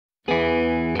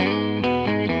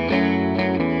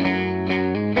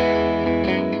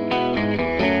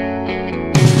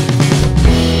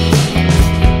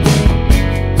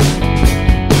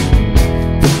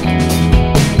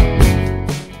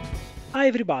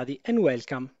everybody and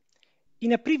welcome.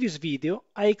 In a previous video,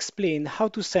 I explained how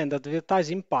to send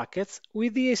advertising packets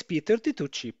with the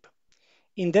ESP32 chip.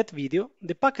 In that video,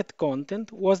 the packet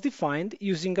content was defined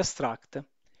using a struct.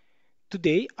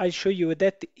 Today, I'll show you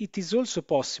that it is also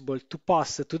possible to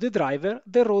pass to the driver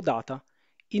the raw data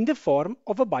in the form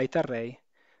of a byte array.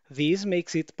 This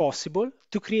makes it possible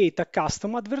to create a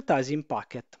custom advertising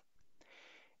packet.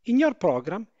 In your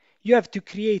program, you have to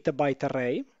create a byte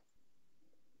array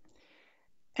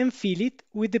and fill it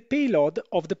with the payload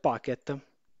of the packet.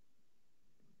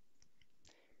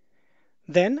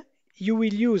 Then you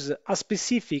will use a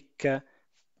specific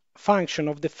function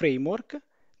of the framework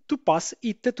to pass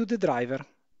it to the driver.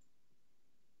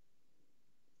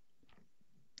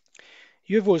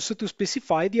 You have also to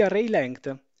specify the array length,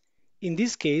 in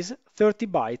this case 30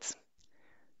 bytes.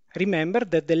 Remember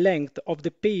that the length of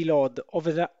the payload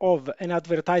of an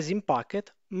advertising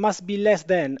packet must be less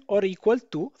than or equal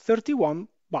to 31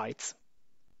 bytes.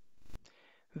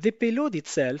 The payload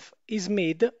itself is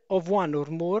made of one or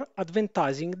more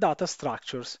advertising data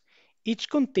structures, each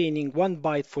containing 1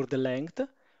 byte for the length,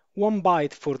 1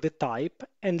 byte for the type,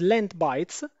 and length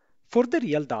bytes for the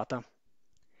real data.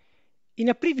 In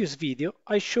a previous video,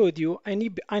 I showed you an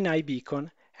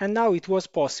iBeacon and how it was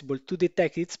possible to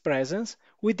detect its presence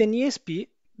with an ESP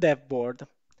dev board.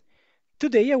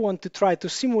 Today I want to try to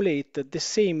simulate the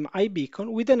same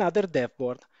iBeacon with another dev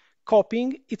board,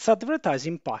 copying its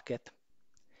advertising packet.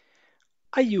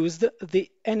 I used the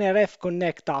NRF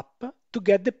Connect app to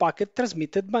get the packet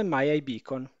transmitted by my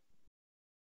iBeacon.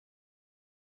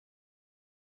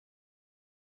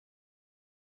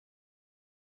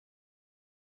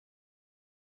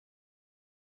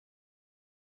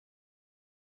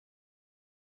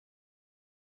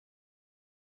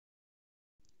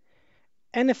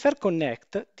 NFR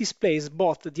Connect displays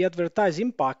both the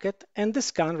advertising packet and the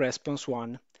scan response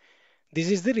one. This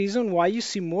is the reason why you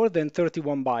see more than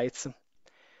 31 bytes.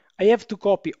 I have to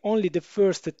copy only the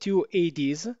first two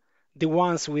ADs, the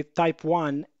ones with type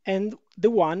 1 and the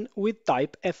one with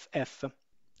type FF.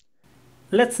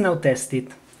 Let's now test it.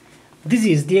 This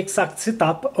is the exact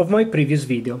setup of my previous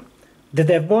video. The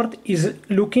dev board is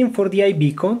looking for the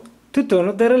iBeacon to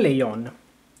turn the relay on.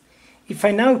 If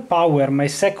I now power my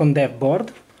second dev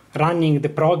board, running the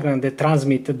program that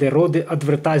transmits the raw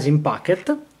advertising packet,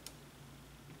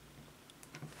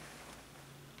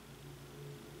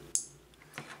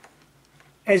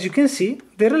 as you can see,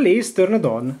 the relay is turned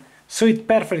on, so it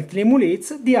perfectly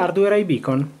emulates the hardware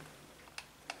iBeacon.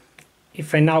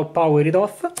 If I now power it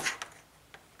off,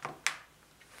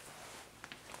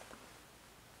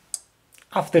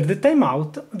 after the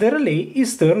timeout, the relay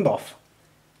is turned off.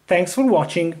 Thanks for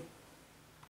watching.